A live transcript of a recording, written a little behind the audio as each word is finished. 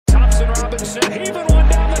Anderson heaving one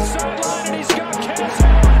down the sideline, and he's got Cass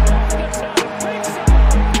Allen over the top. Big side,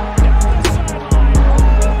 down the sideline.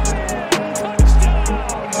 Touchdown.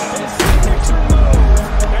 His signature move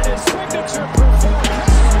and his signature performance.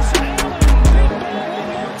 Cass Allen, big ball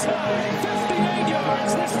one more time. 58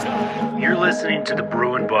 yards this time. You're listening to the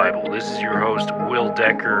Bruin Bible. This is your host, Will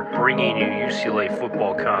Decker, bringing you UCLA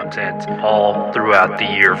football content all throughout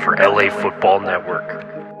the year for LA Football Network.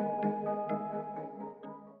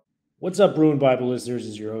 What's up, Bruin Bible listeners?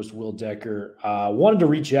 This is your host, Will Decker. Wanted to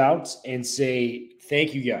reach out and say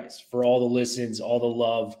thank you guys for all the listens, all the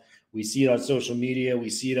love. We see it on social media. We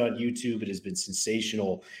see it on YouTube. It has been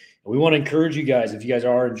sensational. And we want to encourage you guys, if you guys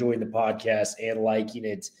are enjoying the podcast and liking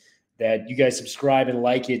it, that you guys subscribe and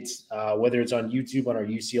like it, whether it's on YouTube on our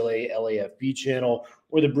UCLA LAFB channel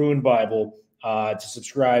or the Bruin Bible, to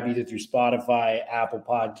subscribe either through Spotify, Apple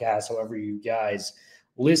Podcasts, however you guys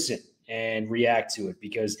listen and react to it,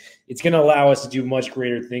 because it's going to allow us to do much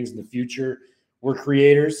greater things in the future. We're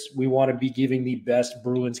creators. We want to be giving the best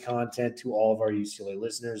Bruins content to all of our UCLA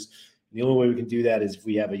listeners. And the only way we can do that is if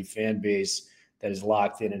we have a fan base that is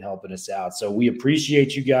locked in and helping us out. So we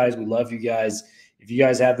appreciate you guys. We love you guys. If you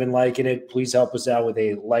guys have been liking it, please help us out with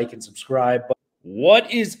a like and subscribe.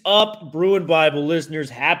 What is up, Bruin Bible listeners?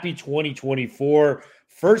 Happy 2024.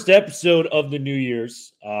 First episode of the New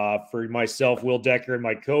Year's for myself, Will Decker, and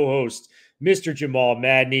my co-host, Mr. Jamal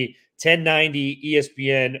Madney, 1090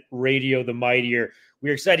 ESPN Radio, the Mightier.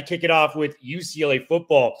 We're excited to kick it off with UCLA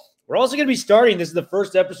football. We're also going to be starting, this is the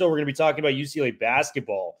first episode, we're going to be talking about UCLA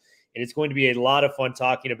basketball, and it's going to be a lot of fun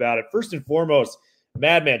talking about it. First and foremost,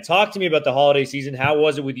 Madman, talk to me about the holiday season. How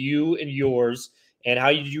was it with you and yours? And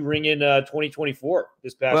how did you ring in 2024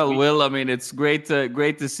 this past week? Well, Will, I mean, it's great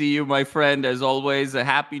to see you, my friend. As always, a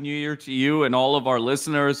happy New Year to you and all of our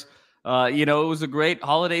listeners. It was a great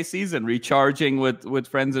holiday season, recharging with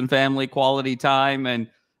friends and family, quality time, and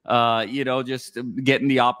just getting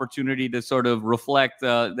the opportunity to sort of reflect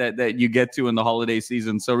that you get to in the holiday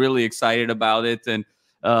season. So really excited about it, and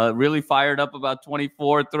really fired up about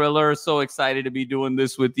 24 Thriller. So excited to be doing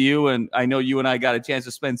this with you. And I know you and I got a chance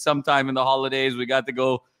to spend some time in the holidays. We got to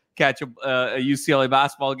go catch a UCLA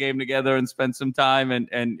basketball game together and spend some time,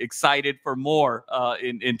 and excited for more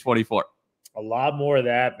in 24. A lot more of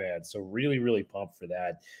that, man. So really, really pumped for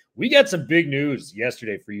that. We got some big news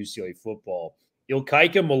yesterday for UCLA football.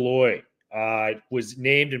 Ilkaika Malloe was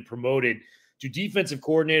named and promoted to defensive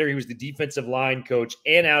coordinator. He was the defensive line coach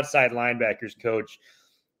and outside linebackers coach.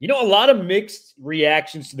 A lot of mixed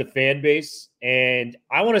reactions to the fan base, and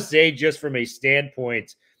I want to say, just from a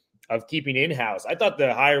standpoint of keeping in-house, I thought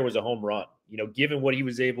the hire was a home run, given what he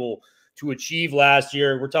was able to achieve last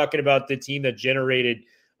year. We're talking about the team that generated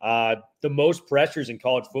the most pressures in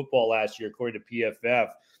college football last year, according to PFF.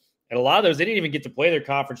 And a lot of those, they didn't even get to play their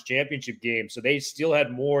conference championship game, so they still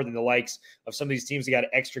had more than the likes of some of these teams that got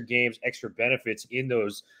extra games, extra benefits in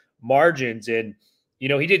those margins. And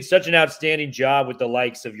he did such an outstanding job with the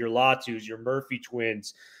likes of your Latus, your Murphy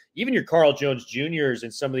twins, even your Carl Jones Jr.'s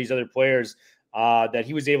and some of these other players that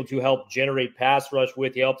he was able to help generate pass rush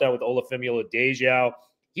with. He helped out with Olafemi Oladejo.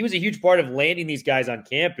 He was a huge part of landing these guys on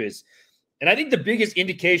campus. And I think the biggest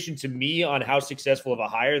indication to me on how successful of a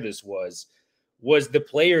hire this was the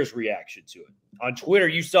players' reaction to it. On Twitter,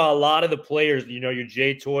 you saw a lot of the players, your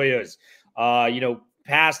Jay Toyas,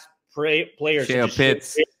 past players. Shea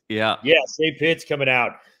Pitts. Yeah, Shea Pitts coming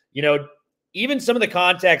out. Even some of the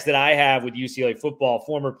contacts that I have with UCLA football,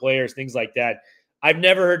 former players, things like that, I've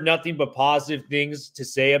never heard nothing but positive things to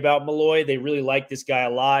say about Malloe. They really like this guy a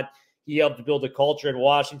lot. He helped build a culture in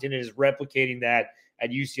Washington and is replicating that at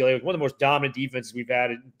UCLA. It was one of the most dominant defenses we've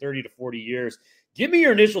had in 30 to 40 years. Give me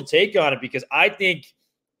your initial take on it, because I think,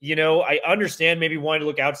 I understand maybe wanting to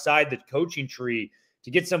look outside the coaching tree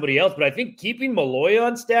to get somebody else, but I think keeping Malloe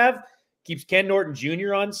on staff keeps Ken Norton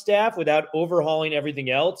Jr. on staff without overhauling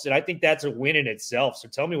everything else. And I think that's a win in itself. So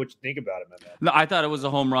tell me what you think about it, my man. No, I thought it was a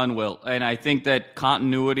home run, Will. And I think that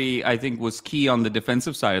continuity, was key on the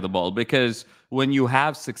defensive side of the ball, because when you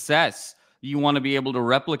have success, you want to be able to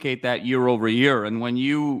replicate that year over year. And when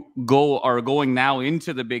you are going now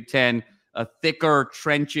into the Big Ten, a thicker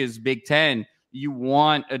trenches Big Ten, you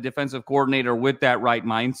want a defensive coordinator with that right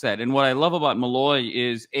mindset. And what I love about Malloe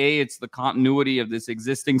is, A, it's the continuity of this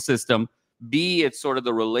existing system. B, it's sort of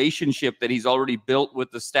the relationship that he's already built with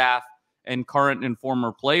the staff and current and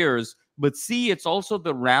former players. But C, it's also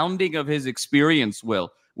the rounding of his experience,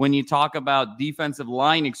 Will. When you talk about defensive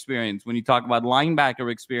line experience, when you talk about linebacker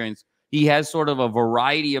experience, he has sort of a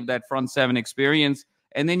variety of that front seven experience.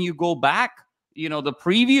 And then you go back the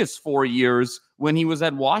previous 4 years when he was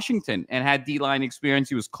at Washington and had D-line experience.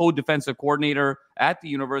 He was co-defensive coordinator at the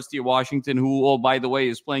University of Washington, who, oh, by the way,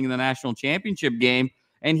 is playing in the national championship game.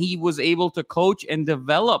 And he was able to coach and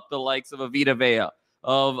develop the likes of a Vita Vea,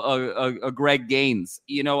 of a Greg Gaines.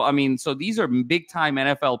 So these are big-time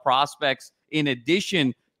NFL prospects in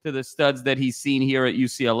addition to the studs that he's seen here at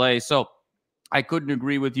UCLA. So I couldn't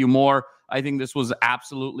agree with you more. I think this was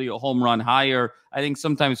absolutely a home run hire. I think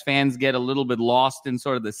sometimes fans get a little bit lost in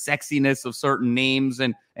sort of the sexiness of certain names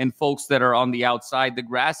and folks that are on the outside. The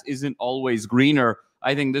grass isn't always greener.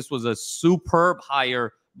 I think this was a superb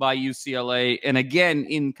hire by UCLA. And again,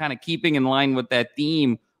 in kind of keeping in line with that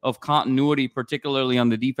theme of continuity, particularly on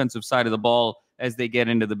the defensive side of the ball as they get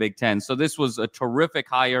into the Big Ten. So this was a terrific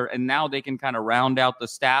hire. And now they can kind of round out the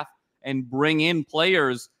staff and bring in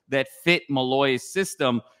players that fit Malloe's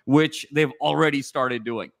system, which they've already started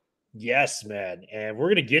doing. Yes, man. And we're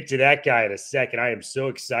going to get to that guy in a second. I am so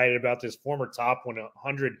excited about this former top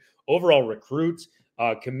 100 overall recruit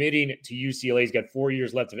committing to UCLA. He's got 4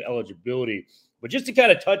 years left of eligibility. But just to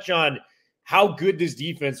kind of touch on how good this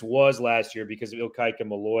defense was last year because of Ilkaika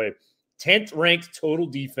Malloe, 10th ranked total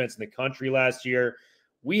defense in the country last year.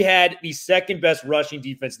 We had the second best rushing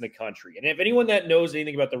defense in the country. And if anyone that knows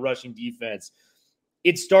anything about the rushing defense,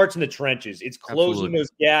 it starts in the trenches. It's closing those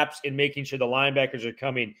gaps and making sure the linebackers are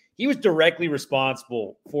coming. He was directly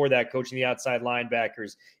responsible for that, coaching the outside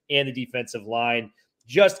linebackers and the defensive line.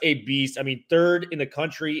 Just a beast. I mean, third in the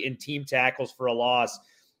country in team tackles for a loss.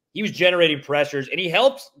 He was generating pressures, and he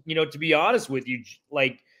helps, to be honest with you,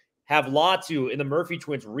 have Latu and the Murphy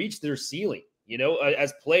twins reach their ceiling,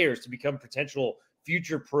 as players to become potential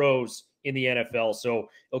future pros in the NFL. So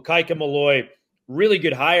Ilkaika Malloe, really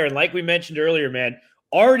good hire. And like we mentioned earlier, man,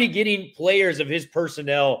 already getting players of his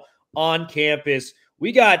personnel on campus.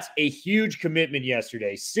 We got a huge commitment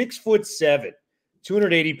yesterday, 6'7",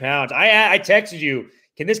 280 pounds. I texted you,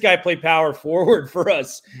 can this guy play power forward for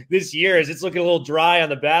us this year? As it's looking a little dry on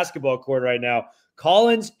the basketball court right now.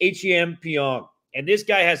 Collins H.E.M. Pyong. And this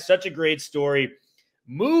guy has such a great story.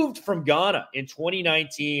 Moved from Ghana in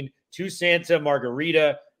 2019 to Santa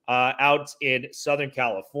Margarita out in Southern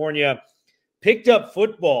California. Picked up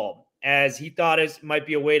football as he thought it might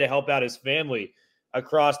be a way to help out his family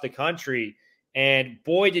across the country. And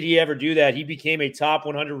boy, did he ever do that. He became a top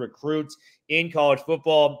 100 recruit in college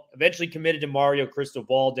football, eventually committed to Mario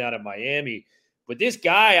Cristobal down in Miami. But this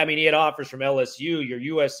guy, he had offers from LSU, your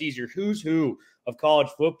USCs, your who's who of college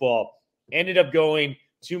football, ended up going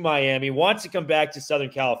to Miami, wants to come back to Southern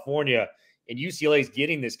California, and UCLA is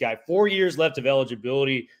getting this guy. 4 years left of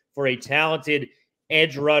eligibility for a talented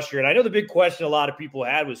edge rusher. And I know the big question a lot of people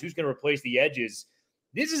had was who's going to replace the edges.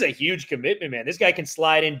 This is a huge commitment, man. This guy can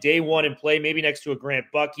slide in day one and play maybe next to a Grant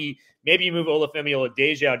Bucky. Maybe you move Olufemi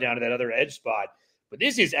Oladejo down to that other edge spot. But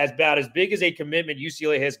this is about as big as a commitment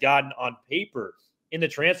UCLA has gotten on paper in the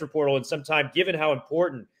transfer portal in some time, given how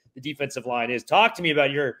important the defensive line is. Talk to me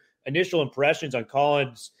about your initial impressions on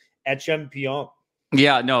Collins H.E.M. Pyong.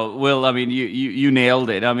 Yeah, no, Will, you nailed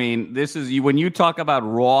it. This is when you talk about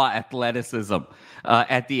raw athleticism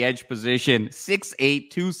at the edge position, 6'8",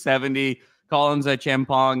 270, Collins H.E.M.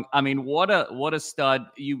 Pyong. What a stud.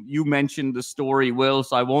 You mentioned the story, Will,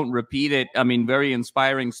 so I won't repeat it. Very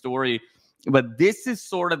inspiring story. But this is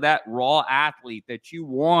sort of that raw athlete that you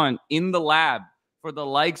want in the lab for the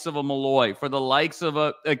likes of a Malloe, for the likes of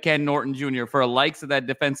a Ken Norton Jr., for the likes of that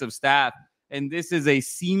defensive staff. And this is a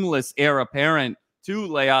seamless heir apparent to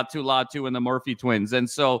Laiatu Latu and the Murphy twins. And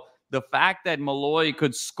so the fact that Malloe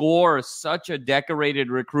could score such a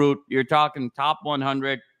decorated recruit, you're talking top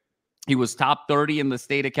 100, he was top 30 in the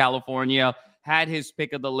state of California, had his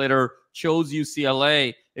pick of the litter, chose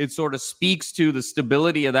UCLA. It sort of speaks to the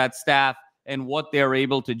stability of that staff and what they're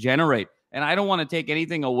able to generate. And I don't want to take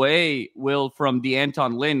anything away, Will, from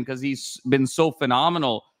DeAnton Lynn because he's been so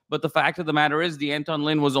phenomenal. But the fact of the matter is DeAnton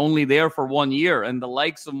Lynn was only there for 1 year, and the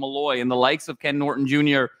likes of Malloe and the likes of Ken Norton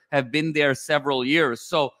Jr. have been there several years.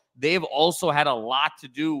 So they've also had a lot to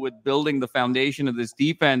do with building the foundation of this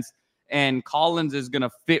defense. And Collins is going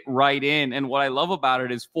to fit right in. And what I love about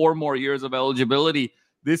it is 4 more years of eligibility.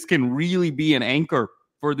 This can really be an anchor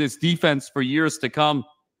for this defense for years to come.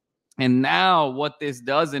 And now what this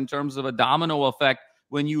does in terms of a domino effect,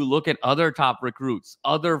 when you look at other top recruits,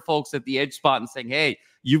 other folks at the edge spot and saying, hey,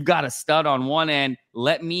 you've got a stud on one end,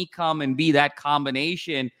 let me come and be that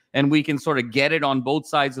combination, and we can sort of get it on both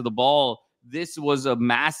sides of the ball. This was a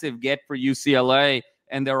massive get for UCLA,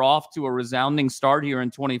 and they're off to a resounding start here in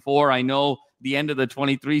 24. I know the end of the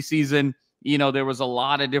 23 season, there was a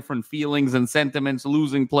lot of different feelings and sentiments,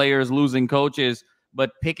 losing players, losing coaches.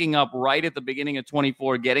 but picking up right at the beginning of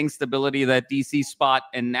 24, getting stability of that DC spot,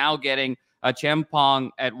 and now getting a Chempong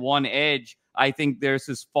at one edge, I think this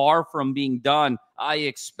is far from being done. I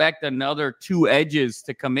expect another 2 edges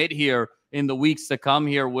to commit here in the weeks to come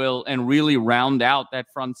here, Will, and really round out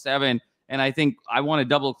that front 7. And I think I want to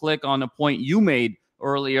double click on a point you made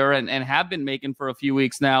earlier and have been making for a few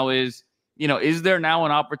weeks now is, is there now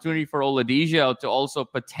an opportunity for Oladipo to also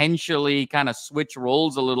potentially kind of switch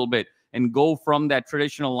roles a little bit and go from that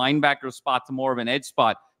traditional linebacker spot to more of an edge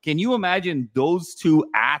spot? Can you imagine those 2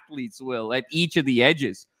 athletes, Will, at each of the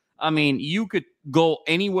edges? I mean, you could go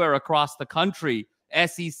anywhere across the country,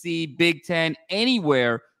 SEC, Big Ten,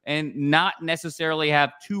 anywhere, and not necessarily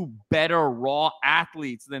have 2 better raw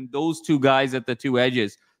athletes than those 2 guys at the 2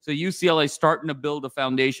 edges. So UCLA starting to build a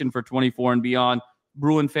foundation for 24 and beyond.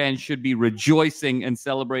 Bruin fans should be rejoicing and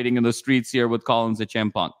celebrating in the streets here with Collins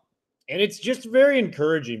Acheampong. And it's just very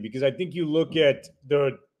encouraging because I think you look at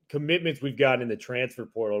the commitments we've gotten in the transfer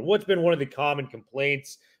portal. And what's been one of the common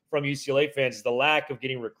complaints from UCLA fans is the lack of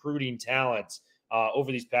getting recruiting talent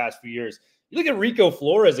over these past few years. You look at Rico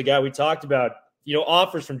Flores, a guy we talked about,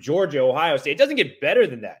 offers from Georgia, Ohio State. It doesn't get better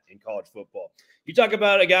than that in college football. You talk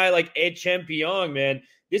about a guy like Acheampong, man.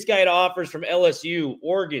 This guy had offers from LSU,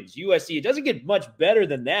 Oregon, USC. It doesn't get much better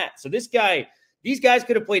than that. So these guys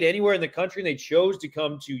could have played anywhere in the country, and they chose to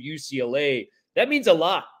come to UCLA. That means a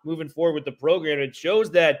lot moving forward with the program. It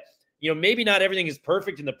shows that, maybe not everything is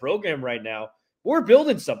perfect in the program right now. We're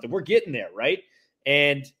building something. We're getting there, right?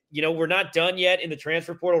 And, we're not done yet in the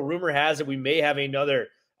transfer portal. Rumor has it we may have another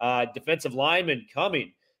defensive lineman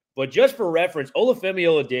coming. But just for reference, Olufemi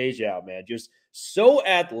Oladejo, man, just so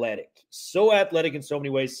athletic in so many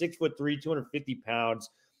ways, 6'3", 250 pounds.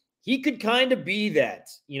 He could kind of be that,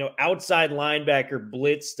 outside linebacker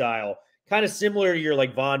blitz style, kind of similar to your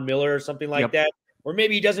like Von Miller or something like that, or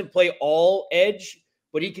maybe he doesn't play all edge,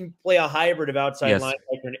 but he can play a hybrid of outside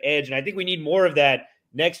linebacker and edge. And I think we need more of that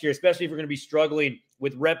next year, especially if we're going to be struggling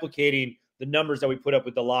with replicating the numbers that we put up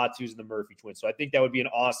with the Latus and the Murphy twins. So I think that would be an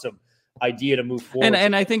awesome idea to move forward.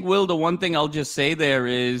 And I think, Will, the one thing I'll just say there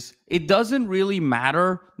is it doesn't really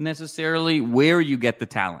matter necessarily where you get the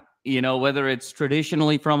talent, whether it's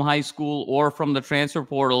traditionally from high school or from the transfer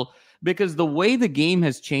portal, because the way the game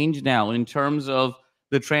has changed now in terms of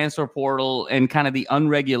the transfer portal and kind of the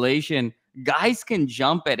unregulation, guys can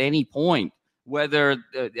jump at any point, whether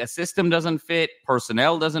a system doesn't fit,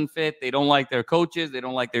 personnel doesn't fit, they don't like their coaches, they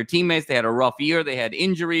don't like their teammates, they had a rough year, they had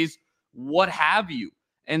injuries, what have you.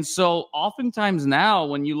 And so oftentimes now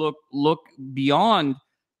when you look beyond,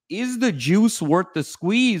 is the juice worth the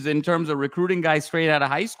squeeze in terms of recruiting guys straight out of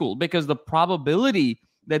high school? Because the probability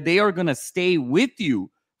that they are going to stay with you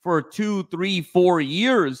for 2, 3, 4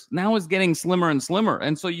 years now is getting slimmer and slimmer.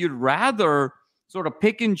 And so you'd rather sort of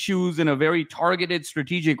pick and choose in a very targeted,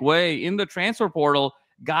 strategic way in the transfer portal,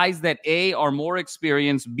 guys that A, are more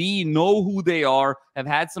experienced, B, know who they are, have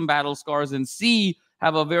had some battle scars, and C,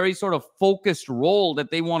 have a very sort of focused role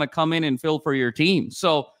that they want to come in and fill for your team.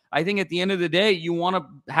 So I think at the end of the day, you want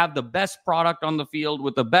to have the best product on the field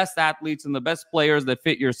with the best athletes and the best players that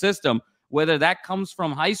fit your system. Whether that comes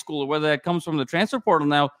from high school or whether that comes from the transfer portal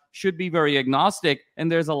now should be very agnostic.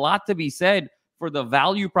 And there's a lot to be said for the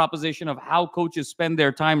value proposition of how coaches spend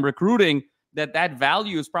their time recruiting, that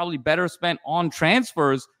value is probably better spent on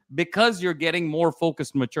transfers because you're getting more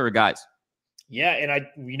focused, mature guys. Yeah,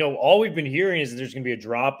 and all we've been hearing is that there's going to be a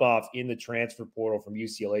drop-off in the transfer portal from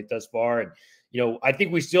UCLA thus far. And, I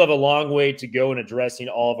think we still have a long way to go in addressing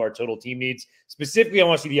all of our total team needs. Specifically, I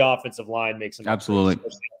want to see the offensive line make some absolutely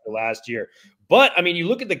last year. But, you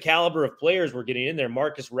look at the caliber of players we're getting in there.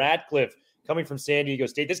 Marcus Radcliffe coming from San Diego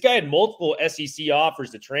State. This guy had multiple SEC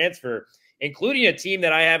offers to transfer, including a team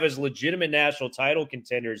that I have as legitimate national title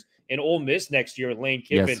contenders in Ole Miss next year with Lane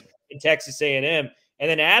Kiffin in Texas A&M. And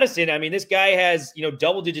then Addison, this guy has,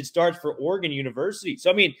 double-digit starts for Oregon University.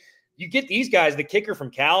 So, you get these guys, the kicker from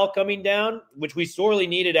Cal coming down, which we sorely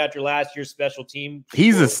needed after last year's special team.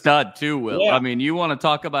 He's a stud too, Will. Yeah. You want to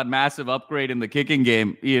talk about massive upgrade in the kicking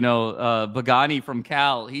game. Bagani from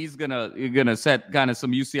Cal, he's gonna set kind of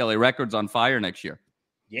some UCLA records on fire next year.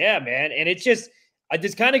 Yeah, man. And it's just,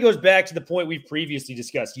 this kind of goes back to the point we've previously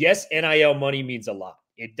discussed. Yes, NIL money means a lot.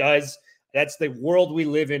 It does. That's the world we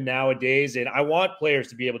live in nowadays. And I want players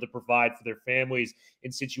to be able to provide for their families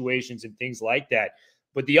in situations and things like that.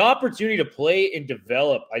 But the opportunity to play and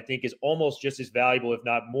develop, I think, is almost just as valuable, if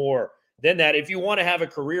not more, than that if you want to have a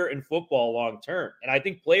career in football long term. And I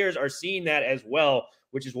think players are seeing that as well,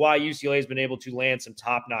 which is why UCLA has been able to land some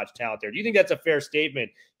top-notch talent there. Do you think that's a fair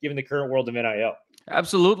statement given the current world of NIL?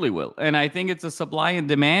 Absolutely, Will. And I think it's a supply and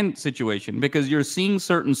demand situation because you're seeing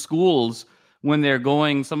certain schools when they're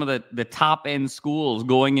going, some of the top end schools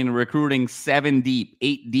going and recruiting 7 deep,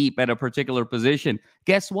 8 deep at a particular position.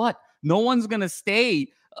 Guess what? No one's going to stay,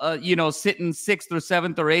 sitting 6th or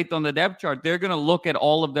 7th or 8th on the depth chart. They're going to look at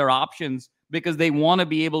all of their options because they want to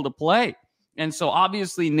be able to play. And so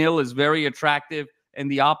obviously nil is very attractive,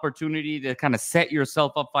 and the opportunity to kind of set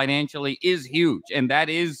yourself up financially is huge. And that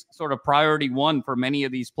is sort of priority one for many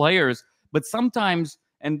of these players. But sometimes,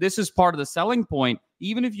 and this is part of the selling point,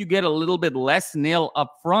 even if you get a little bit less nil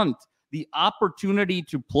up front, the opportunity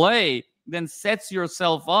to play then sets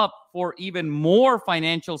yourself up for even more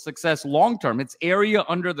financial success long term. It's area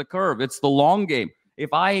under the curve. It's the long game. If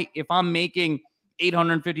I'm making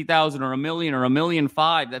 $850,000 or $1 million or $1.5 million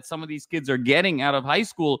that some of these kids are getting out of high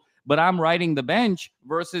school, but I'm riding the bench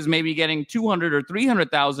versus maybe getting $200,000 or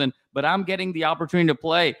 $300,000, but I'm getting the opportunity to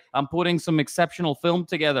play. I'm putting some exceptional film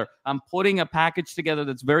together. I'm putting a package together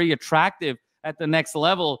that's very attractive at the next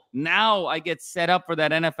level. Now I get set up for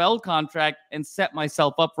that NFL contract and set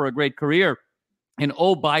myself up for a great career. And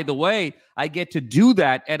oh, by the way, I get to do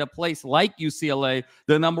that at a place like UCLA,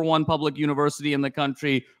 the #1 public university in the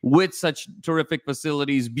country, with such terrific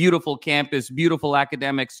facilities, beautiful campus, beautiful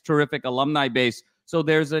academics, terrific alumni base. So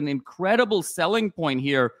there's an incredible selling point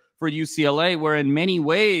here for UCLA, where in many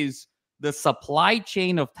ways, the supply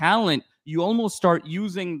chain of talent, you almost start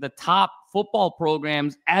using the top football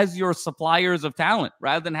programs as your suppliers of talent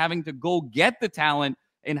rather than having to go get the talent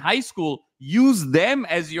in high school. Use them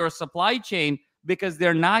as your supply chain, because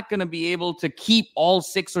they're not going to be able to keep all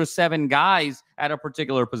 6 or 7 guys at a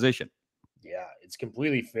particular position. Yeah, it's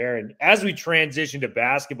completely fair. And as we transition to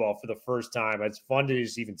basketball for the first time, it's fun to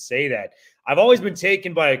just even say that. I've always been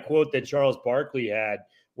taken by a quote that Charles Barkley had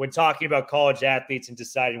when talking about college athletes and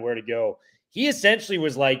deciding where to go. He essentially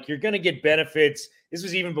was like, you're going to get benefits. This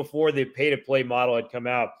was even before the pay-to-play model had come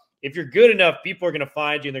out. If you're good enough, people are going to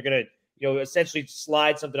find you, and they're going to, essentially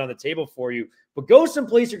slide something on the table for you. But go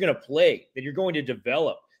someplace you're going to play, that you're going to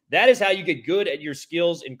develop. That is how you get good at your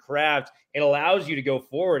skills and craft, and allows you to go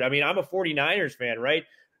forward. I mean, I'm a 49ers fan, right?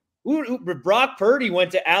 Brock Purdy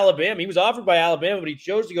went to Alabama. He was offered by Alabama, but he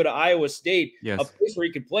chose to go to Iowa State, a place where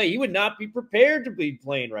he could play. He would not be prepared to be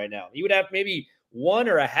playing right now. He would have maybe 1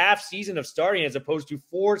 or a half season of starting, as opposed to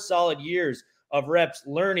 4 solid years of reps,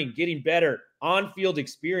 learning, getting better, on-field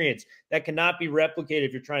experience that cannot be replicated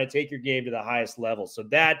if you're trying to take your game to the highest level. So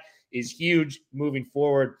that is huge moving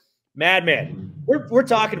forward. Madman, we're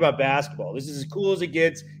talking about basketball. This is as cool as it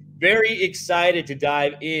gets. Very excited to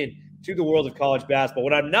dive in to the world of college basketball.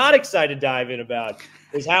 What I'm not excited to dive in about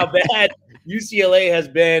is how bad UCLA has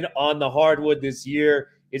been on the hardwood this year.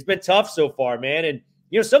 It's been tough so far, man. And,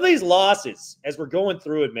 some of these losses, as we're going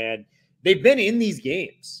through it, man, they've been in these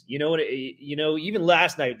games. Even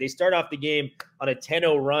last night, they start off the game on a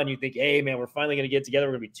 10-0 run. You think, hey, man, we're finally going to get together.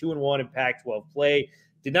 We're going to be 2-1 in Pac-12 play.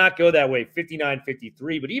 Did not go that way,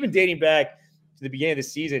 59-53. But even dating back to the beginning of the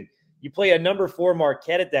season, you play a number 4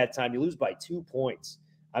 Marquette at that time, you lose by 2 points.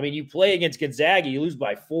 I mean, you play against Gonzaga, you lose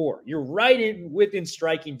by 4. You're right within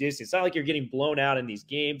striking distance. It's not like you're getting blown out in these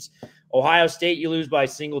games. Ohio State, you lose by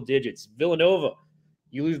single digits. Villanova,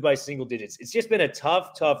 you lose by single digits. It's just been a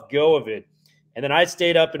tough go of it. And then I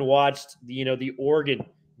stayed up and watched the Oregon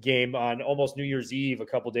game on almost New Year's Eve a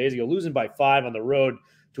couple days ago, losing by 5 on the road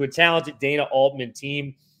to a talented Dana Altman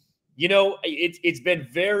team. It's been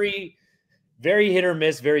very, very hit or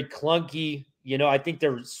miss, very clunky. I think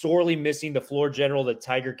they're sorely missing the floor general that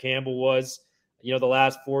Tiger Campbell was, the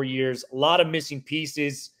last 4 years. A lot of missing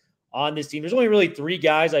pieces on this team. There's only really 3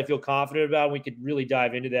 guys I feel confident about. We could really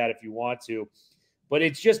dive into that if you want to. But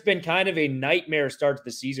it's just been kind of a nightmare start to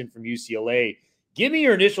the season from UCLA. Give me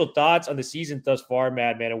your initial thoughts on the season thus far,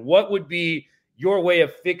 Madman, and what would be your way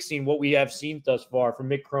of fixing what we have seen thus far from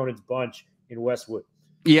Mick Cronin's bunch in Westwood?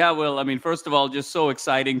 Yeah, well, I mean, first of all, just so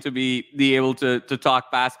exciting to be able to talk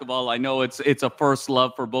basketball. I know it's a first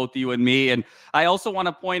love for both you and me. And I also want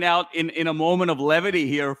to point out in a moment of levity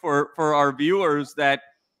here for our viewers that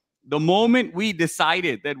the moment we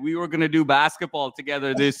decided that we were going to do basketball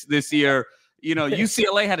together this year,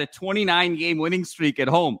 UCLA had a 29-game winning streak at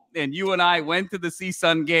home. And you and I went to the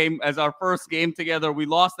CSUN game as our first game together. We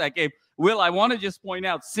lost that game. Will, I want to just point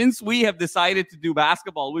out, since we have decided to do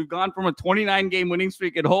basketball, we've gone from a 29-game winning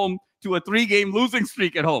streak at home to a 3-game losing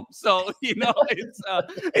streak at home. So,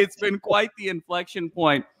 it's been quite the inflection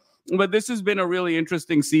point. But this has been a really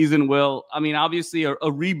interesting season, Will. I mean, obviously a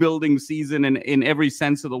rebuilding season in every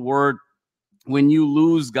sense of the word. When you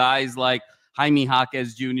lose guys like Jaime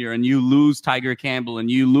Jaquez Jr. and you lose Tiger Campbell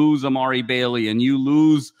and you lose Amari Bailey and you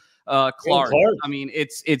lose Clark. I mean,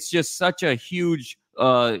 it's just such a huge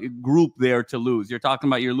group there to lose. You're talking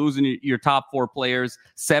about you're losing your top 4 players,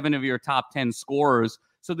 7 of your top 10 scorers.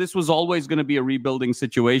 So this was always going to be a rebuilding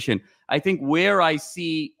situation. I think where I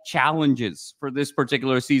see challenges for this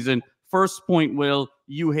particular season, first point, Will,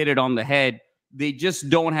 you hit it on the head. They just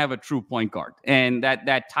don't have a true point guard. And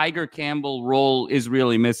that Tiger Campbell role is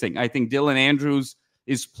really missing. I think Dylan Andrews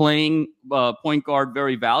is playing point guard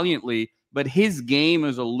very valiantly, but his game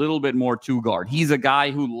is a little bit more two guard. He's a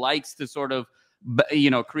guy who likes to sort of,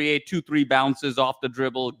 create 2-3 bounces off the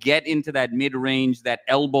dribble, get into that mid-range, that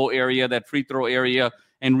elbow area, that free throw area,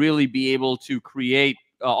 and really be able to create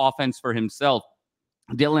offense for himself.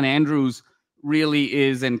 Dylan Andrews really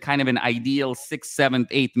is in kind of an ideal 6th, 7th,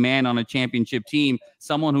 8th man on a championship team,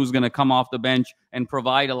 someone who's going to come off the bench and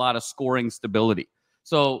provide a lot of scoring stability.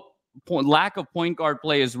 So lack of point guard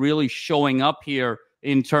play is really showing up here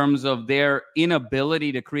in terms of their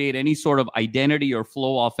inability to create any sort of identity or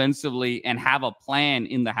flow offensively and have a plan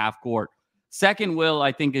in the half court. Second, Will,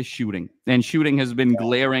 I think, is shooting. And shooting has been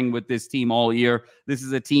glaring with this team all year. This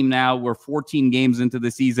is a team now, we're 14 games into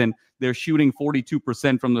the season. They're shooting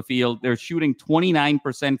 42% from the field. They're shooting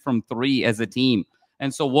 29% from 3 as a team.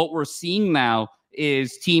 And so what we're seeing now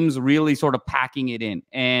is teams really sort of packing it in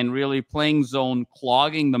and really playing zone,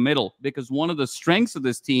 clogging the middle, because one of the strengths of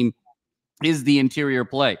this team is the interior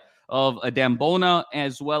play of a Dembona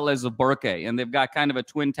as well as a Burke. And they've got kind of a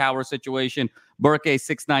twin tower situation. Burke,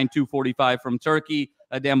 6'9", 245 from Turkey.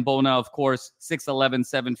 A Dembona, of course, 6'11",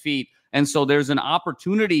 7 feet. And so there's an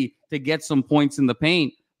opportunity to get some points in the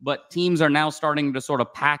paint, but teams are now starting to sort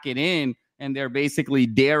of pack it in, and they're basically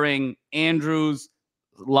daring Andrews,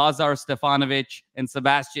 Lazar Stefanovic, and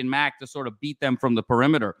Sebastian Mack to sort of beat them from the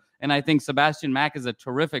perimeter. And I think Sebastian Mack is a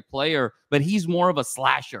terrific player, but he's more of a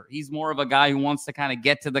slasher. He's more of a guy who wants to kind of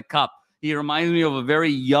get to the cup. He reminds me of a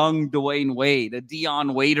very young Dwayne Wade, a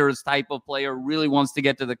Dion Waiters type of player, really wants to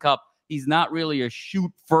get to the cup. He's not really a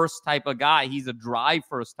shoot first type of guy. He's a drive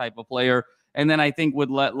first type of player. And then I think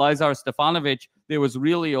with Lazar Stefanovic, there was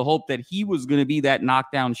really a hope that he was going to be that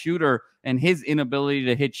knockdown shooter, and his inability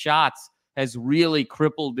to hit shots has really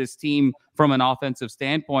crippled this team from an offensive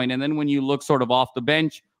standpoint. And then when you look sort of off the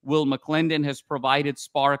bench, Will McClendon has provided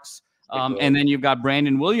sparks. And then you've got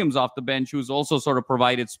Brandon Williams off the bench, who's also sort of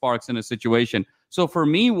provided sparks in a situation. So for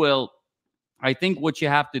me, Will, I think what you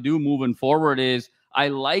have to do moving forward is, I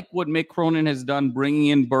like what Mick Cronin has done, bringing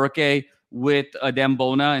in Burke with a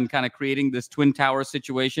Dembona and kind of creating this twin tower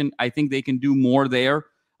situation. I think they can do more there.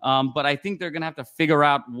 But I think they're going to have to figure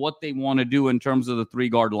out what they want to do in terms of the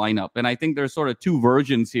 3-guard lineup. And I think there's sort of 2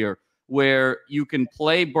 versions here where you can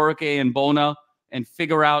play Burke and Bona and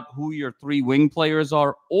figure out who your 3 wing players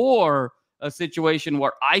are, or a situation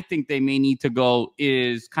where I think they may need to go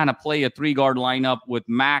is kind of play a 3-guard lineup with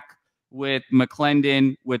Mack, with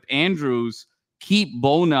McClendon, with Andrews, keep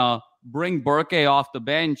Bona, bring Burke off the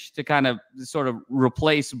bench to kind of sort of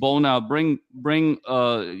replace Bona, bring Burke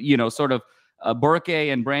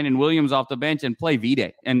and Brandon Williams off the bench and play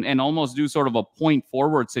Vide and almost do sort of a point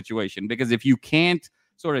forward situation. Because if you can't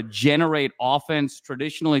sort of generate offense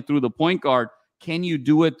traditionally through the point guard, can you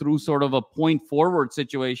do it through sort of a point forward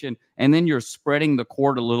situation? And then you're spreading the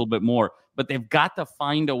court a little bit more. But they've got to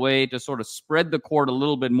find a way to sort of spread the court a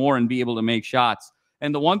little bit more and be able to make shots.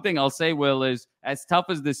 And the one thing I'll say, Will, is as tough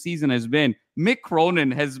as this season has been, Mick Cronin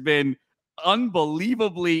has been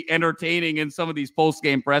unbelievably entertaining in some of these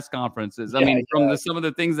post-game press conferences. I mean, from some of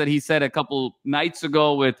the things that he said a couple nights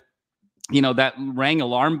ago with, that rang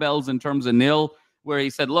alarm bells in terms of nil, where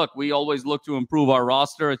he said, look, we always look to improve our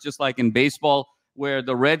roster. It's just like in baseball where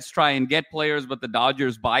the Reds try and get players, but the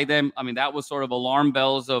Dodgers buy them. I mean, that was sort of alarm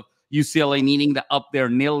bells of UCLA needing to up their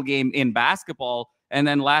nil game in basketball. And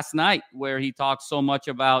then last night where he talked so much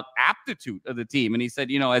about aptitude of the team. And he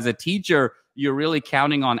said, as a teacher, you're really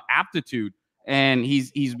counting on aptitude. And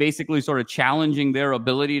he's basically sort of challenging their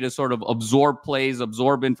ability to sort of absorb plays,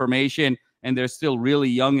 absorb information. And they're still really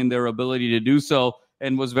young in their ability to do so.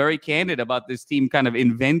 And was very candid about this team kind of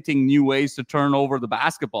inventing new ways to turn over the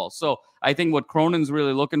basketball. So I think what Cronin's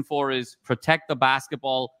really looking for is protect the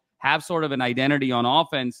basketball, have sort of an identity on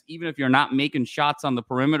offense, even if you're not making shots on the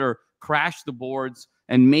perimeter, crash the boards,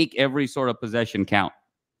 and make every sort of possession count.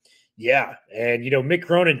 Yeah, and, Mick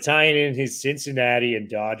Cronin tying in his Cincinnati and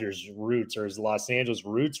Dodgers roots, or his Los Angeles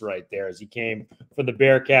roots right there, as he came from the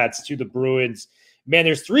Bearcats to the Bruins. Man,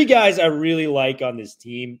 there's 3 guys I really like on this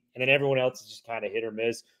team, and then everyone else is just kind of hit or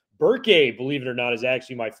miss. Burke, believe it or not, is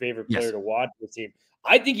actually my favorite player to watch this team.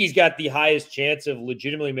 I think he's got the highest chance of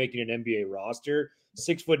legitimately making an NBA roster.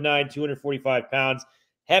 6'9", 245 pounds,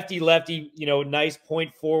 hefty lefty, nice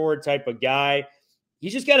point forward type of guy.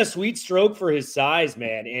 he's just got a sweet stroke for his size,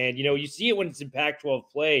 man. And, you see it when it's in Pac-12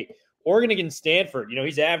 play. Oregon against Stanford,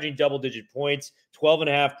 he's averaging double-digit points,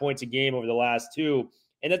 12.5 points a game over the last two.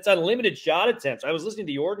 And that's unlimited shot attempts. I was listening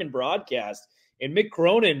to the Oregon broadcast, and Mick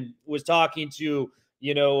Cronin was talking to,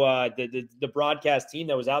 the broadcast team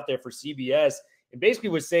that was out there for CBS, and basically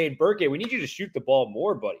was saying, Burke, we need you to shoot the ball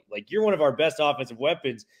more, buddy. Like, you're one of our best offensive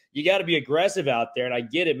weapons. You got to be aggressive out there. And I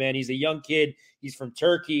get it, man. He's a young kid. He's from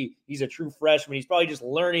Turkey. He's a true freshman. He's probably just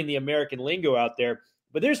learning the American lingo out there.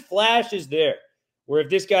 But there's flashes there where if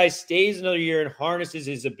this guy stays another year and harnesses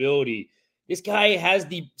his ability, this guy has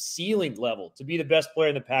the ceiling level to be the best player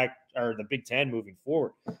in the Pac or the Big Ten moving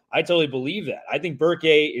forward. I totally believe that. I think Burke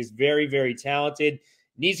is very, very talented,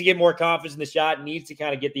 needs to get more confidence in the shot, needs to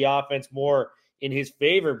kind of get the offense more in his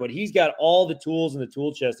favor, but he's got all the tools in the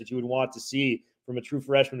tool chest that you would want to see from a true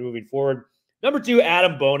freshman moving forward. Number 2,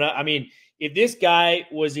 Adam Bona. I mean, if this guy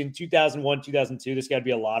was in 2001, 2002, this guy would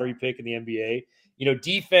be a lottery pick in the NBA.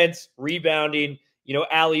 Defense, rebounding,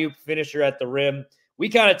 alley-oop finisher at the rim. We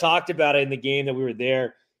kind of talked about it in the game that we were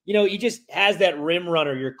there. He just has that rim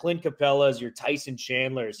runner, your Clint Capellas, your Tyson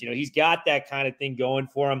Chandlers. He's got that kind of thing going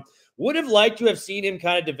for him. Would have liked to have seen him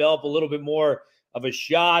kind of develop a little bit more of a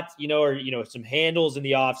shot, or some handles in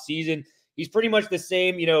the offseason. He's pretty much the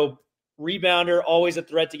same, rebounder, always a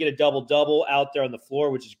threat to get a double-double out there on the floor,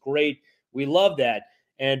 which is great. We love that.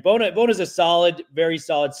 And Bona's a solid, very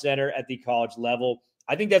solid center at the college level.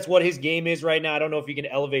 I think that's what his game is right now. I don't know if he can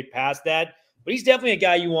elevate past that, but he's definitely a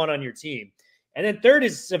guy you want on your team. And then third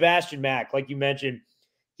is Sebastian Mack, like you mentioned.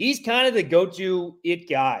 He's kind of the go-to it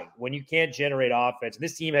guy when you can't generate offense. And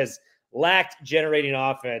this team has lacked generating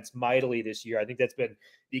offense mightily this year. I think that's been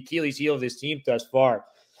the Achilles heel of this team thus far.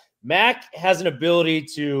 Mack has an ability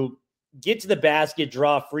to get to the basket,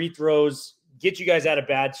 draw free throws, get you guys out of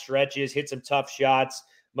bad stretches, hit some tough shots.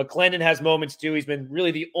 McClendon has moments too. He's been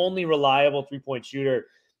really the only reliable three-point shooter.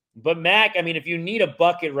 But Mack, I mean, if you need a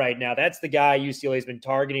bucket right now, that's the guy UCLA has been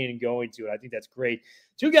targeting and going to. And I think that's great.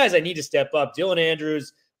 Two guys I need to step up. Dylan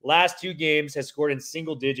Andrews, last 2 games, has scored in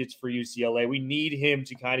single digits for UCLA. We need him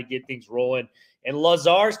to kind of get things rolling. And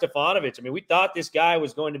Lazar Stefanovic, I mean, we thought this guy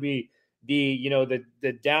was going to be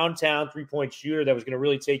the downtown three-point shooter that was going to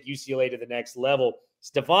really take UCLA to the next level.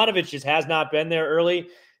 Stefanovic just has not been there early.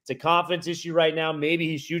 It's a confidence issue right now. Maybe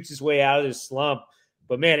he shoots his way out of this slump.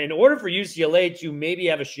 But, man, in order for UCLA to maybe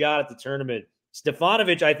have a shot at the tournament,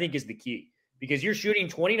 Stefanovic, I think, is the key. Because you're shooting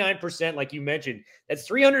 29%, like you mentioned. That's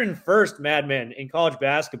 301st, madmen, in college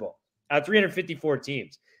basketball out of 354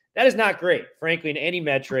 teams. That is not great, frankly, in any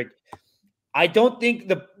metric. I don't think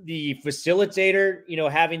the facilitator,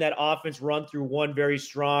 having that offense run through one very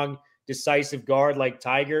strong, decisive guard like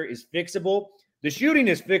Tiger is fixable. The shooting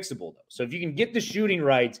is fixable, though. So if you can get the shooting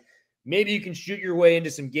right, maybe you can shoot your way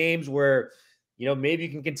into some games where, maybe you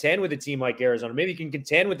can contend with a team like Arizona. Maybe you can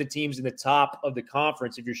contend with the teams in the top of the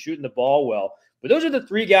conference if you're shooting the ball well. But those are the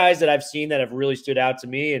 3 guys that I've seen that have really stood out to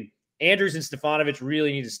me. And Andrews and Stefanovic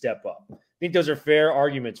really need to step up. I think those are fair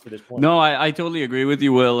arguments for this point. No, I totally agree with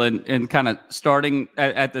you, Will. And kind of starting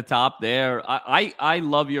at the top there, I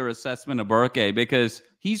love your assessment of Burke because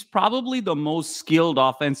he's probably the most skilled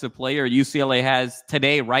offensive player UCLA has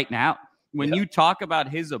today, right now. When you talk about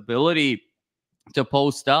his ability to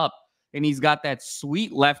post up, and he's got that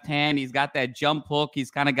sweet left hand, he's got that jump hook,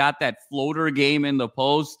 he's kind of got that floater game in the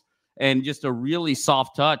post, and just a really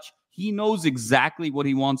soft touch. He knows exactly what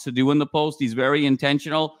he wants to do in the post. He's very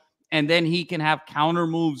intentional. And then he can have counter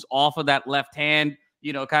moves off of that left hand,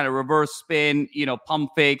 kind of reverse spin,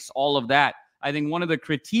 pump fakes, all of that. I think one of the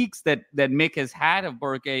critiques that Mick has had of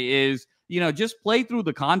Burke is, just play through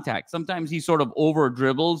the contact. Sometimes he sort of over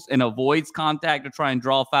dribbles and avoids contact to try and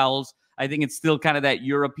draw fouls. I think it's still kind of that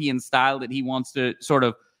European style that he wants to sort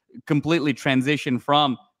of completely transition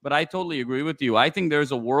from. But I totally agree with you. I think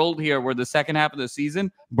there's a world here where the second half of the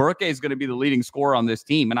season, Burke is going to be the leading scorer on this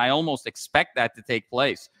team. And I almost expect that to take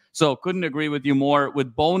place. So couldn't agree with you more.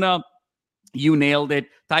 With Bona, you nailed it.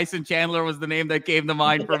 Tyson Chandler was the name that came to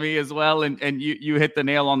mind for me as well. And you hit the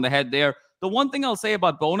nail on the head there. The one thing I'll say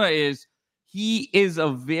about Bona is he is a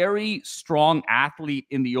very strong athlete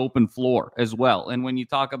in the open floor as well. And when you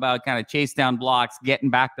talk about kind of chase down blocks, getting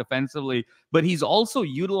back defensively, but he's also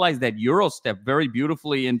utilized that Euro step very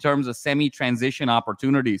beautifully in terms of semi-transition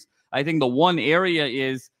opportunities. I think the one area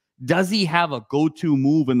is, does he have a go-to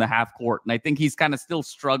move in the half court? And I think he's kind of still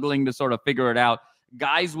struggling to sort of figure it out.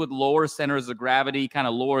 Guys with lower centers of gravity, kind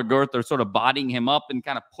of lower girth, are sort of bodying him up and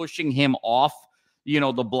kind of pushing him off,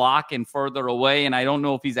 the block and further away. And I don't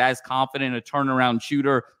know if he's as confident a turnaround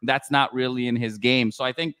shooter. That's not really in his game. So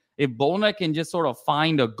I think if Bona can just sort of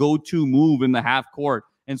find a go-to move in the half court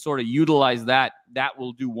and sort of utilize that, that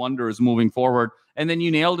will do wonders moving forward. And then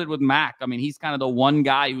you nailed it with Mac. I mean, he's kind of the one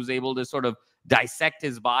guy who's able to sort of dissect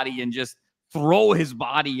his body and just throw his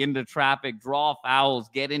body into traffic, draw fouls,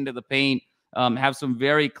 get into the paint, have some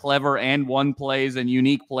very clever and one plays and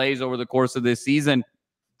unique plays over the course of this season.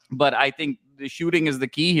 But I think the shooting is the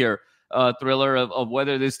key here, Thriller, of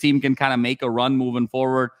whether this team can kind of make a run moving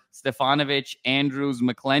forward. Stefanovic, Andrews,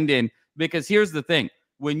 McClendon, because here's the thing.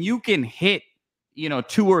 When you can hit,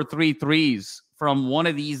 2 or 3 threes from one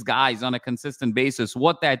of these guys on a consistent basis,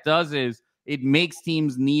 what that does is it makes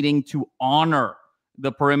teams needing to honor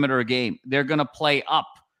the perimeter game. They're going to play up.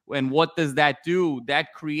 And what does that do?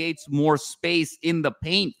 That creates more space in the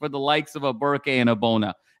paint for the likes of a Burke and a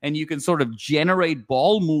Bona. And you can sort of generate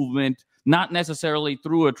ball movement, not necessarily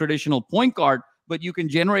through a traditional point guard, but you can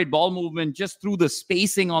generate ball movement just through the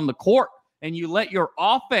spacing on the court. And you let your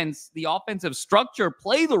offense, the offensive structure,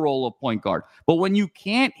 play the role of point guard. But when you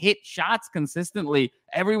can't hit shots consistently,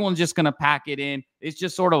 everyone's just going to pack it in. It's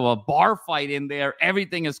just sort of a bar fight in there.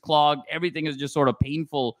 Everything is clogged. Everything is just sort of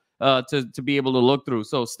painful to be able to look through.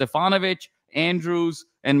 So Stefanovic, Andrews,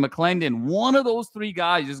 and McClendon, one of those 3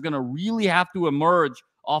 guys is going to really have to emerge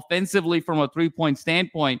offensively from a three-point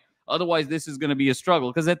standpoint. Otherwise, this is going to be a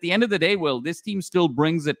struggle. Because at the end of the day, Will, this team still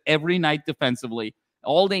brings it every night defensively.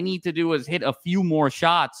 All they need to do is hit a few more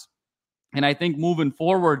shots. And I think moving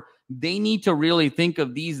forward, they need to really think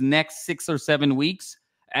of these next 6 or 7 weeks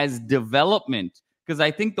as development. Because I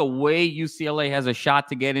think the way UCLA has a shot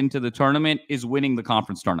to get into the tournament is winning the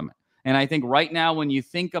conference tournament. And I think right now, when you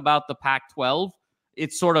think about the Pac-12,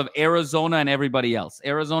 it's sort of Arizona and everybody else.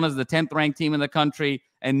 Arizona is the 10th ranked team in the country,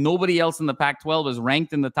 and nobody else in the Pac-12 is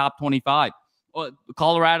ranked in the top 25.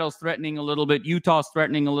 Colorado's threatening a little bit. Utah's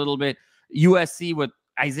threatening a little bit. USC with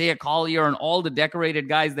Isaiah Collier and all the decorated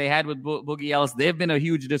guys they had with Boogie Ellis, they've been a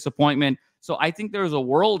huge disappointment. So I think there's a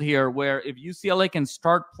world here where if UCLA can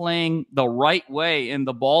start playing the right way in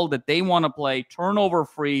the ball that they want to play,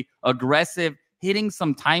 turnover-free, aggressive, hitting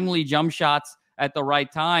some timely jump shots at the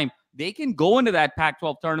right time, they can go into that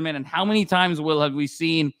Pac-12 tournament. And how many times, Will, have we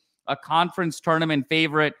seen a conference tournament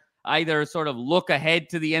favorite either sort of look ahead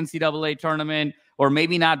to the NCAA tournament or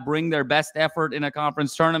maybe not bring their best effort in a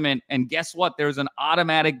conference tournament? And guess what? There's an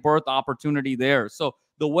automatic berth opportunity there. So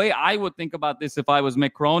the way I would think about this if I was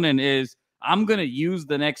Mick Cronin is I'm going to use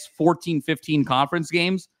the next 14, 15 conference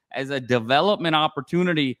games as a development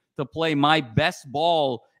opportunity to play my best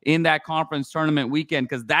ball in that conference tournament weekend,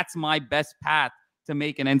 because that's my best path to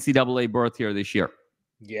make an NCAA berth here this year.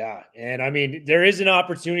 Yeah, and I mean, there is an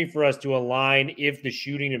opportunity for us to align if the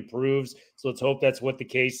shooting improves. So let's hope that's what the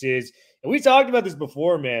case is. And we talked about this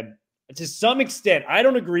before, man. To some extent, I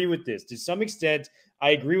don't agree with this. To some extent,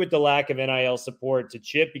 I agree with the lack of NIL support to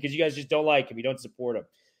Chip because you guys just don't like him. You don't support him.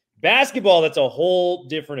 Basketball, that's a whole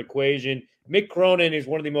different equation. Mick Cronin is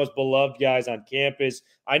one of the most beloved guys on campus.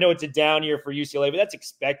 I know it's a down year for UCLA, but that's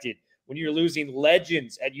expected when you're losing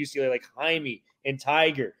legends at UCLA like Jaime and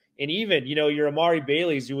Tiger. And even, your Amari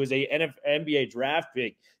Bailey's, who was a NBA draft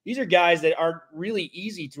pick. These are guys that aren't really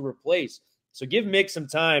easy to replace. So give Mick some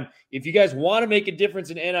time. If you guys want to make a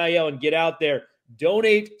difference in NIL and get out there,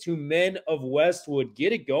 donate to Men of Westwood.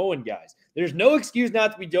 Get it going, guys. There's no excuse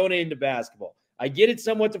not to be donating to basketball. I get it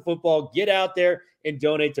somewhat to football. Get out there and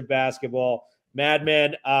donate to basketball.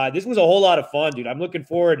 Madman, this was a whole lot of fun, dude. I'm looking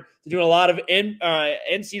forward to doing a lot of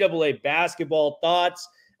NCAA basketball thoughts.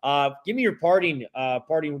 Give me your parting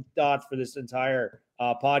thoughts for this entire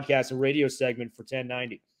podcast and radio segment for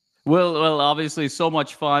 1090. Well, obviously so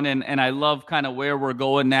much fun, and I love kind of where we're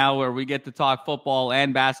going now, where we get to talk football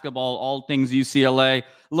and basketball, all things UCLA.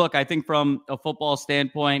 Look, I think from a football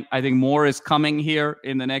standpoint, I think more is coming here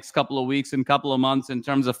in the next couple of weeks and couple of months in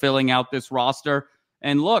terms of filling out this roster.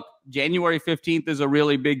 And look, January 15th is a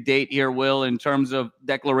really big date here, Will, in terms of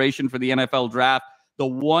declaration for the NFL draft. The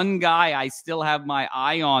one guy I still have my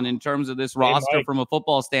eye on in terms of this roster from a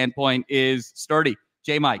football standpoint is Sturdy,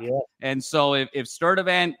 J-Mike. Yeah. And so if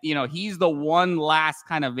Sturdivant, he's the one last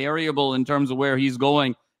kind of variable in terms of where he's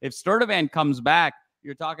going. If Sturdivant comes back,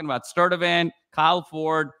 you're talking about Sturdivant, Kyle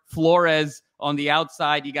Ford, Flores on the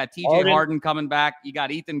outside. You got TJ Harden coming back. You got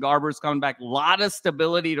Ethan Garbers coming back. A lot of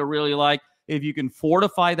stability to really like. If you can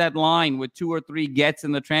fortify that line with 2 or 3 gets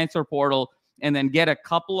in the transfer portal and then get a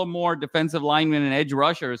couple of more defensive linemen and edge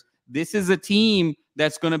rushers, this is a team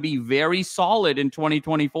that's going to be very solid in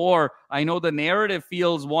 2024. I know the narrative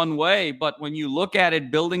feels one way, but when you look at it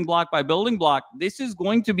building block by building block, this is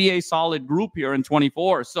going to be a solid group here in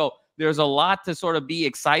 24. So there's a lot to sort of be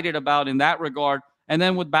excited about in that regard. And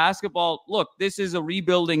then with basketball, look, this is a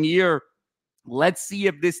rebuilding year. Let's see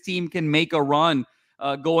if this team can make a run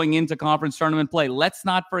going into conference tournament play. Let's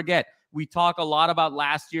not forget, We talk a lot about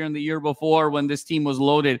last year and the year before when this team was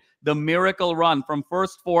loaded. The miracle run from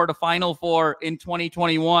first four to Final Four in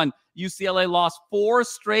 2021. UCLA lost 4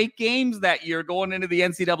 straight games that year going into the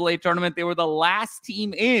NCAA tournament. They were the last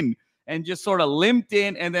team in and just sort of limped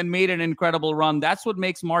in and then made an incredible run. That's what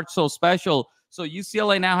makes March so special. So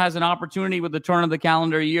UCLA now has an opportunity with the turn of the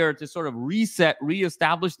calendar year to sort of reset,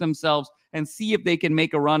 reestablish themselves, and see if they can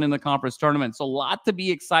make a run in the conference tournament. So a lot to be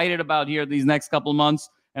excited about here these next couple months,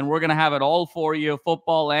 and we're going to have it all for you,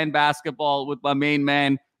 football and basketball, with my main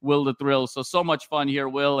man, Will the Thrill. So much fun here,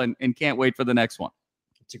 Will, and can't wait for the next one.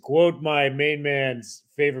 To quote my main man's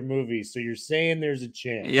favorite movie, so you're saying there's a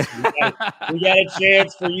chance. Yeah. We got a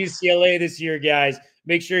chance for UCLA this year, guys.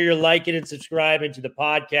 Make sure you're liking and subscribing to the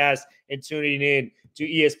podcast and tuning in to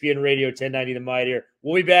ESPN Radio 1090 The Mightier.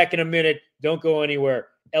 We'll be back in a minute. Don't go anywhere.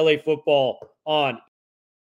 LA football on